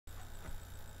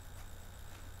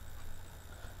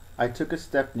I took a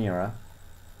step nearer.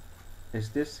 "Is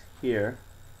this here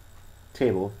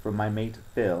table for my mate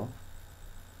Bill?"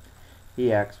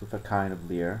 he asked with a kind of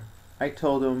leer. I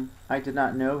told him I did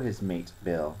not know his mate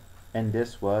Bill, and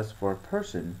this was for a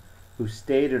person who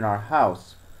stayed in our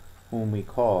house whom we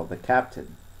call the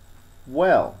captain.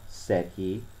 "Well," said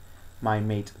he, "my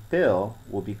mate Bill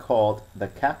will be called the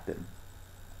captain,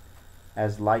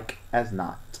 as like as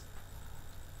not.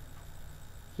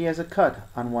 He has a cut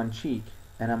on one cheek,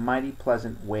 and a mighty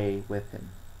pleasant way with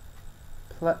him.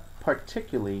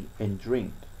 Particularly in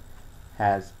drink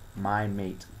has my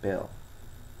mate Bill.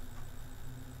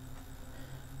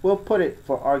 We'll put it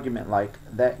for argument like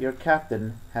that your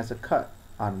captain has a cut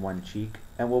on one cheek,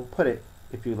 and we'll put it,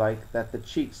 if you like, that the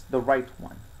cheek's the right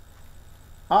one.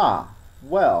 Ah,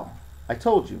 well, I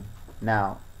told you.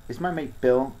 Now, is my mate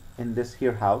Bill in this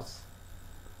here house?"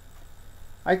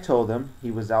 I told him he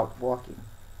was out walking.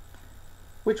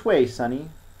 "Which way, sonny?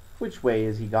 Which way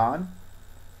is he gone?"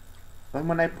 And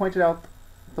when I pointed out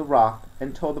the rock,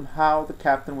 and told him how the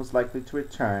captain was likely to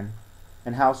return,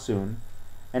 and how soon,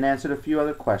 and answered a few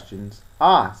other questions,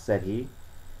 "Ah," said he,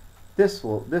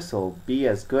 this'll be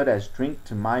as good as drink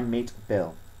to my mate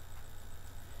Bill."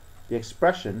 The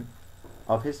expression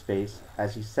of his face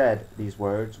as he said these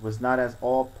words was not at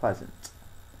all pleasant,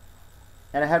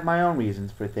 and I had my own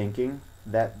reasons for thinking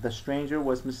that the stranger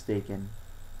was mistaken,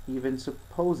 even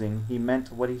supposing he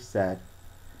meant what he said.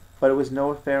 But it was no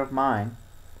affair of mine,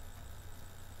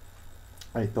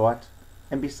 I thought,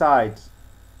 and besides,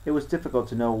 it was difficult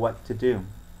to know what to do.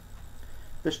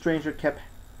 The stranger kept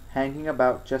hanging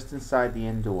about just inside the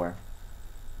inn door,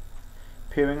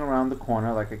 peering around the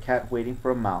corner like a cat waiting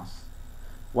for a mouse.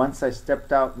 Once I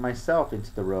stepped out myself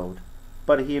into the road,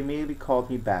 but he immediately called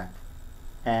me back,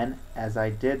 and as I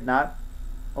did not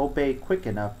obey quick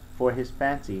enough for his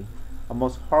fancy, a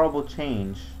most horrible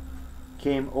change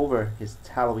came over his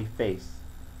tallowy face,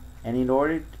 and he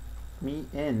ordered me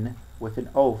in with an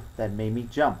oath that made me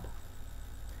jump.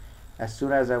 As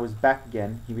soon as I was back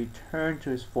again, he returned to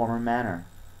his former manner,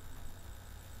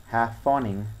 half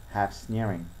fawning, half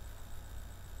sneering,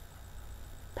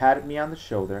 patted me on the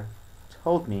shoulder,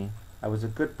 told me I was a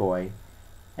good boy,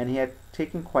 and he had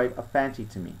taken quite a fancy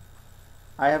to me.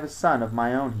 "I have a son of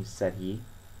my own," said he,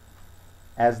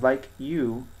 "as like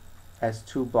you as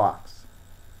 2 blocks,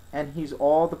 and he's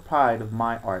all the pride of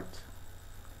my art.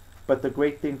 But the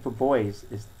great thing for boys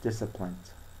is discipline.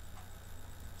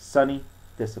 Sonny,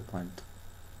 discipline.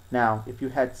 Now, if you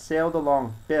had sailed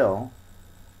along Bill,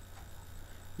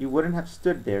 you wouldn't have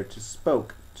stood there to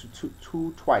spoke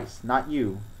to twice, not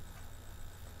you.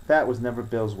 That was never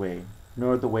Bill's way,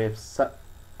 nor the way of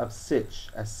sich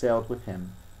as sailed with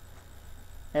him.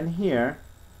 And here,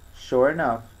 sure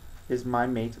enough, is my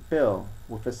mate Bill,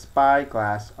 with a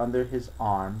spy-glass under his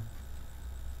arm.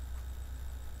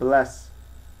 Bless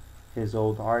his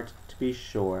old heart, to be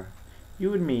sure.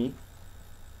 You and me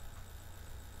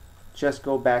just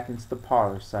go back into the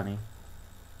parlor, sonny,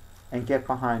 and get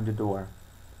behind the door,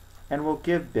 and we'll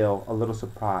give Bill a little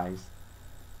surprise.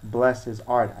 Bless his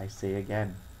art, I say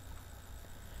again."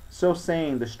 So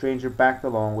saying, the stranger backed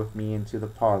along with me into the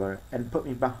parlor, and put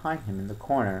me behind him in the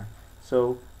corner,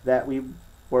 so that we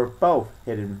were both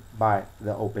hidden by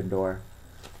the open door.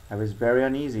 I was very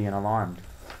uneasy and alarmed,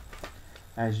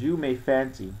 as you may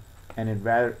fancy, and it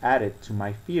rather added to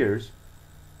my fears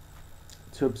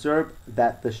to observe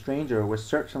that the stranger was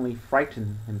certainly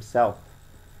frightened himself.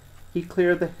 He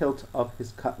cleared the hilt of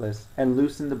his cutlass and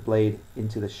loosened the blade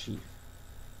into the sheath.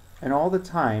 And all the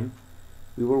time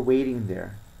we were waiting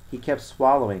there, he kept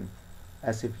swallowing,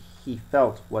 as if he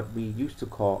felt what we used to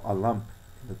call a lump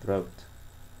in the throat.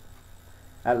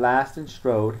 At last in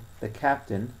strode the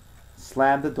captain,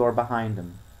 slammed the door behind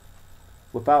him,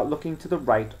 without looking to the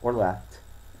right or left,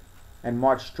 and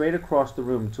marched straight across the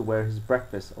room to where his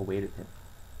breakfast awaited him.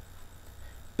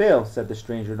 "Bill," said the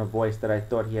stranger in a voice that I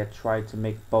thought he had tried to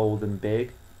make bold and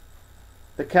big.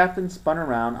 The captain spun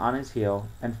around on his heel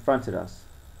and fronted us.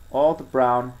 All the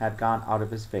brown had gone out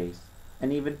of his face,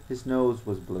 and even his nose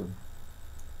was blue.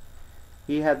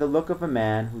 He had the look of a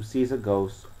man who sees a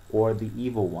ghost, or the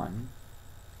evil one,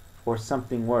 or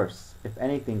something worse, if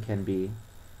anything can be,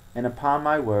 and upon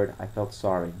my word I felt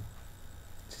sorry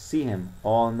to see him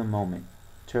all in the moment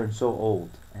turn so old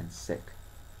and sick.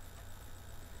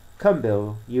 "Come,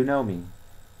 Bill, you know me.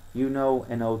 You know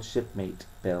an old shipmate,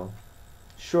 Bill."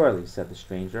 "Surely," said the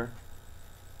stranger.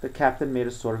 The captain made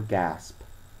a sort of gasp.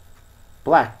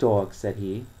 "Black dog," said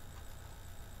he.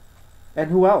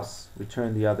 "And who else?"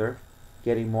 returned the other,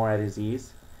 getting more at his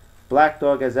ease. "Black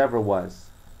dog as ever was.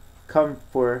 Come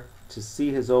for to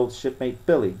see his old shipmate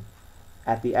Billy,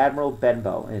 at the Admiral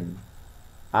Benbow Inn."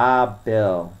 Ah,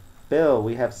 Bill, Bill,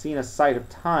 we have seen a sight of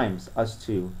times, us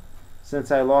two,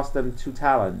 since I lost them 2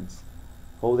 talons,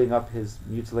 holding up his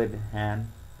mutilated hand.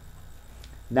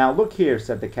 Now look here,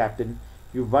 said the captain,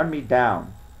 you run me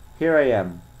down. Here I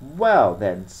am. Well,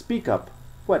 then, speak up.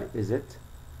 What is it?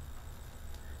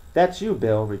 That's you,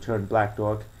 Bill, returned Black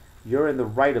Dog. You're in the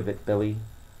right of it, Billy.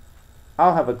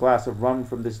 I'll have a glass of rum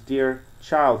from this dear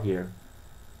child here,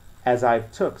 as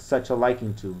I've took such a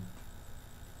liking to.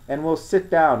 And we'll sit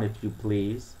down, if you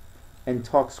please, and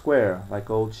talk square like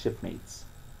old shipmates.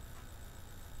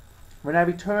 When I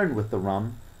returned with the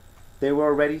rum, they were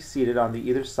already seated on the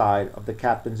either side of the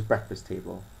captain's breakfast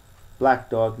table,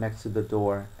 Black Dog next to the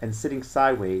door, and sitting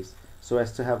sideways so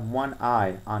as to have one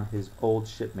eye on his old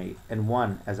shipmate, and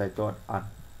one, as I thought, on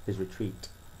his retreat.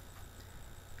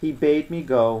 He bade me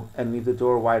go and leave the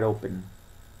door wide open.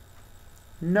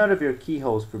 None of your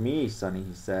keyholes for me, sonny,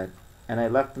 he said, and I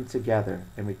left them together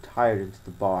and retired into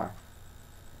the bar.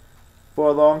 For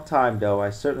a long time, though, I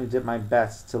certainly did my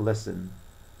best to listen.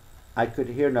 I could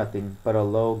hear nothing but a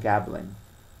low gabbling.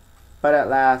 But at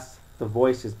last the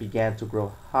voices began to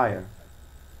grow higher,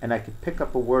 and I could pick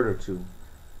up a word or two,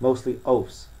 mostly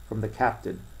oaths, from the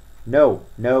captain. No,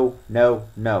 no, no,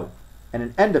 no, and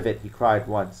an end of it, he cried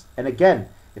once, and again,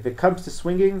 if it comes to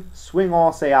swinging, swing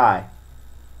all, say I.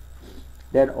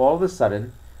 Then all of a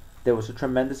sudden there was a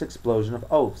tremendous explosion of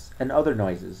oaths and other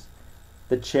noises.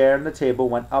 The chair and the table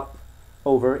went up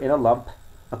over in a lump,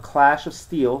 a clash of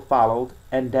steel followed,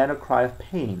 and then a cry of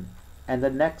pain, and the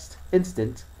next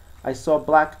instant I saw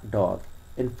Black Dog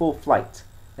in full flight,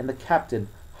 and the captain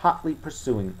hotly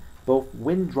pursuing, both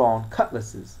wind-drawn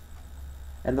cutlasses,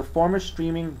 and the former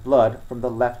streaming blood from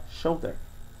the left shoulder.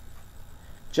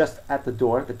 Just at the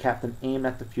door the captain aimed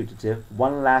at the fugitive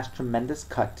one last tremendous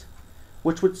cut,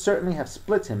 which would certainly have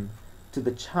split him to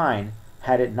the chine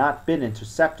had it not been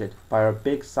intercepted by our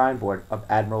big signboard of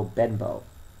Admiral Benbow.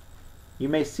 You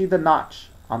may see the notch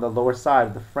on the lower side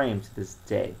of the frame to this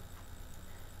day.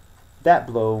 That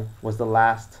blow was the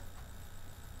last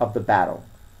of the battle.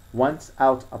 Once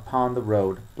out upon the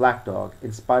road, Black Dog,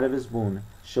 in spite of his wound,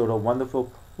 showed a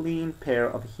wonderful clean pair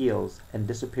of heels and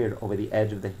disappeared over the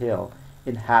edge of the hill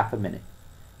in half a minute.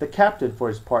 The captain, for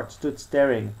his part, stood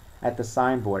staring at the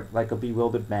signboard like a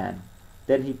bewildered man.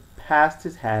 Then he passed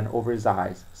his hand over his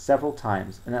eyes several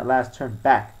times and at last turned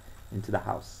back into the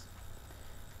house.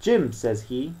 Jim, says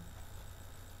he,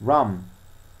 rum.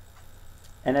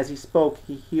 And as he spoke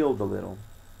he heeled a little,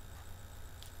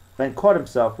 then caught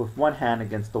himself with one hand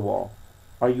against the wall.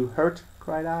 Are you hurt?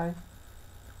 cried I.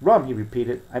 Rum, he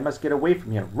repeated. I must get away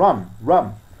from here. Rum,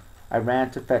 rum. I ran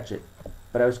to fetch it,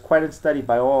 but I was quite unsteady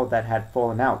by all that had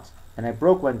fallen out, and I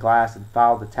broke one glass and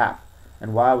fouled the tap,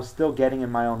 and while I was still getting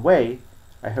in my own way,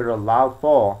 I heard a loud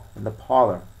fall in the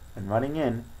parlor, and running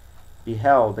in,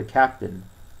 beheld the captain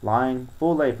lying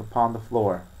full length upon the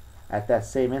floor. At that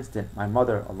same instant my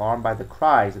mother, alarmed by the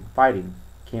cries and fighting,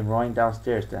 came running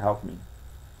downstairs to help me.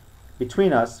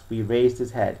 Between us we raised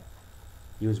his head.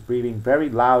 He was breathing very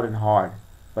loud and hard,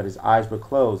 but his eyes were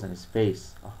closed and his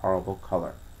face a horrible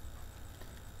color.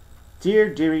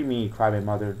 Dear, dearie me, cried my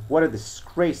mother, what a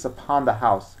disgrace upon the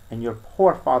house, and your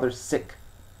poor father sick.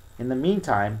 In the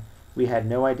meantime we had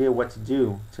no idea what to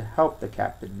do to help the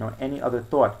captain, nor any other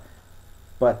thought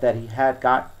but that he had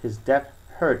got his death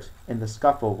hurt in the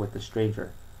scuffle with the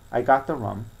stranger. I got the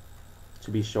rum,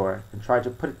 to be sure, and tried to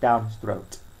put it down his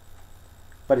throat.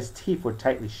 But his teeth were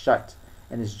tightly shut,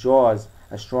 and his jaws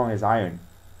as strong as iron.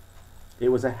 It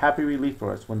was a happy relief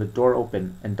for us when the door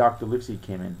opened and Dr. Livesey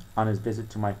came in on his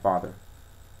visit to my father.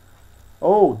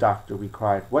 Oh, doctor, we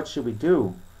cried, what should we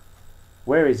do?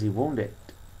 Where is he wounded?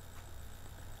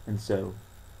 And so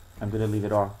I'm going to leave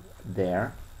it off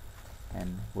there,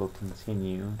 and we'll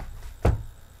continue.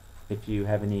 If you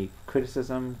have any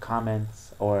criticism,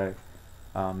 comments, or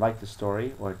like the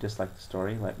story or dislike the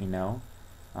story, let me know.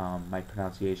 My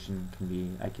pronunciation can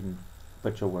be, I can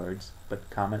butcher words, but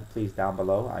comment please down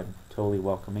below. I'm totally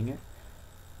welcoming it.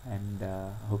 And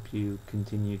I hope you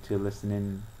continue to listen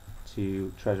in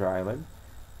to Treasure Island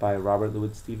by Robert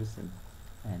Louis Stevenson.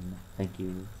 And thank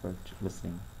you for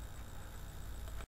listening.